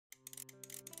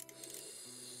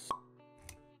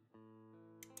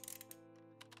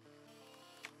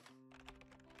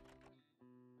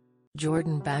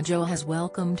Jordan Banjo has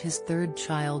welcomed his third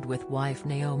child with wife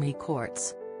Naomi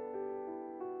Courts.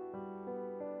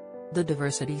 The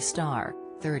Diversity star,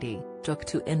 30, took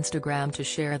to Instagram to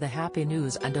share the happy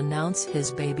news and announce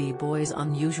his baby boy's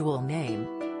unusual name.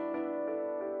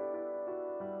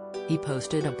 He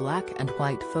posted a black and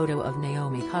white photo of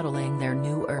Naomi cuddling their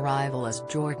new arrival as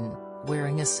Jordan,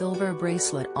 wearing a silver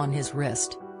bracelet on his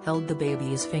wrist, held the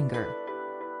baby's finger.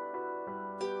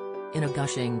 In a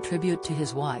gushing tribute to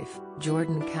his wife,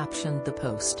 Jordan captioned the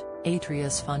post,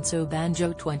 Atrius Funso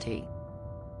Banjo 20.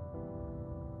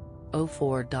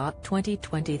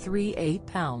 04.2023 8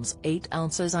 pounds 8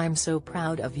 ounces. I'm so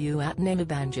proud of you at Naomi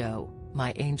Banjo,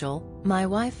 my angel, my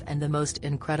wife and the most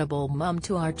incredible mum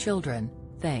to our children.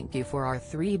 Thank you for our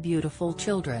 3 beautiful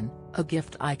children, a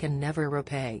gift I can never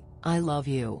repay. I love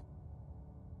you.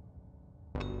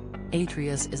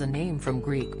 Atrius is a name from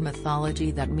Greek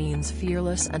mythology that means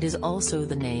fearless and is also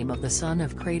the name of the son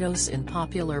of Kratos in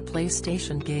popular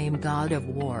PlayStation game God of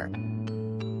War.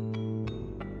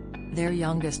 Their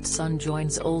youngest son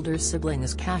joins older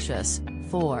siblings Cassius,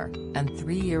 4, and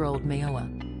 3-year-old Maoa.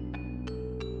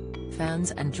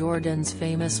 Fans and Jordan's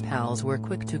famous pals were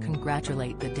quick to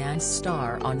congratulate the dance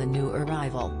star on the new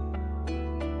arrival.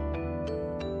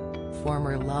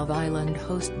 Former Love Island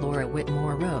host Laura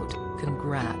Whitmore wrote,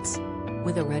 "Congrats,"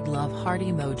 with a red love heart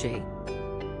emoji.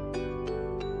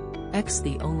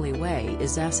 The only way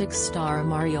is Essex star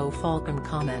Mario Falcon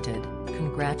commented,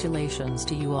 "Congratulations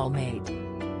to you all mate."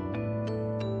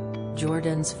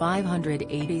 Jordan's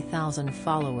 580,000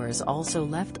 followers also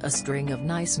left a string of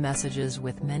nice messages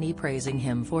with many praising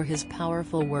him for his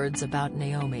powerful words about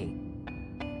Naomi.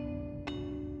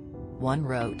 One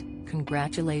wrote,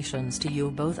 "Congratulations to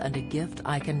you both and a gift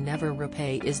I can never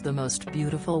repay is the most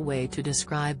beautiful way to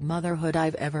describe motherhood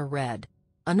I've ever read."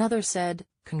 Another said,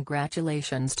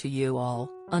 "Congratulations to you all,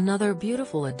 another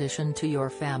beautiful addition to your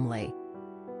family.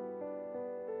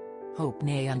 Hope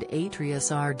Nay and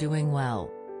Atrius are doing well."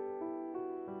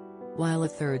 While a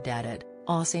third added,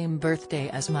 "Awesome birthday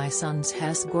as my son's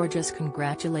Hess gorgeous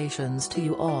congratulations to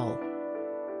you all."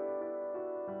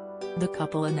 The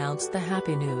couple announced the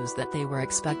happy news that they were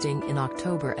expecting in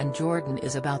October and Jordan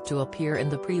is about to appear in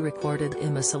the pre-recorded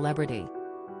I'm a Celebrity.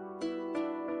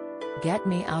 Get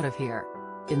Me Out of Here,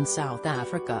 in South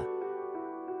Africa.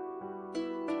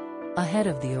 Ahead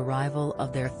of the arrival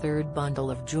of their third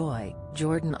bundle of joy,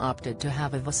 Jordan opted to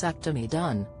have a vasectomy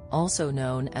done, also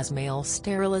known as male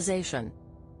sterilization.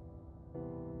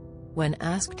 When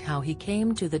asked how he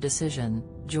came to the decision,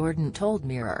 Jordan told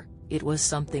Mirror, "It was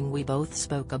something we both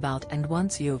spoke about, and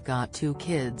once you've got 2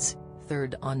 kids,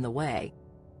 third on the way.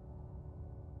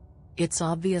 It's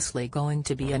obviously going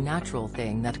to be a natural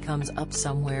thing that comes up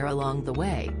somewhere along the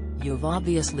way. You've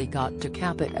obviously got to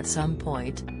cap it at some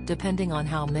point, depending on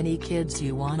how many kids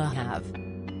you wanna have.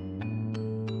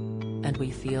 And we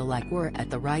feel like we're at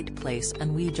the right place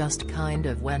and we just kind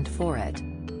of went for it."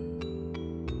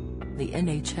 The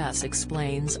NHS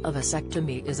explains a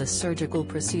vasectomy is a surgical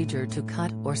procedure to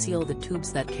cut or seal the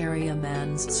tubes that carry a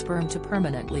man's sperm to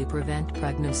permanently prevent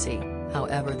pregnancy,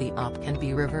 however the op can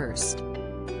be reversed.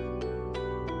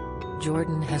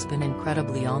 Jordan has been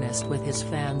incredibly honest with his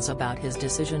fans about his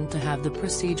decision to have the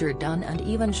procedure done and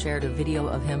even shared a video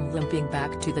of him limping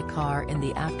back to the car in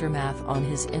the aftermath on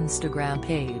his Instagram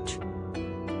page.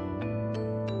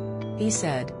 He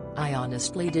said, "I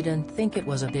honestly didn't think it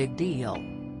was a big deal.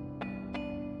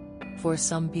 For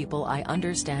some people I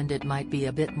understand it might be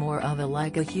a bit more of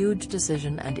a huge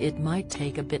decision and it might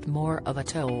take a bit more of a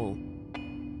toll.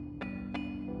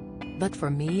 But for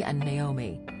me and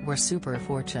Naomi, we're super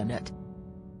fortunate.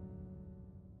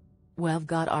 We've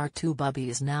got our 2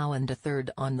 bubbies now and a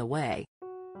third on the way.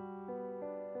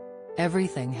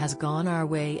 Everything has gone our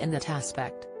way in that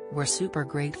aspect, we're super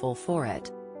grateful for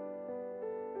it.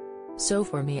 So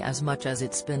for me, as much as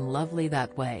it's been lovely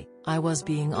that way, I was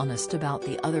being honest about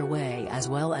the other way as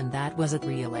well, and that was it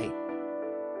really."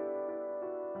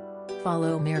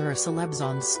 Follow Mirror Celebs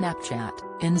on Snapchat,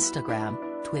 Instagram,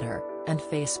 Twitter, and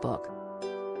Facebook.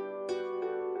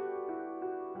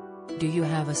 Do you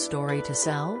have a story to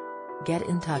sell? Get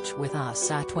in touch with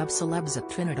us at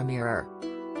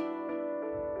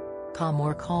webcelebs@trinitymirror.com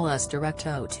or call us direct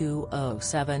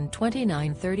 0207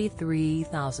 29 33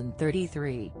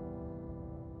 033.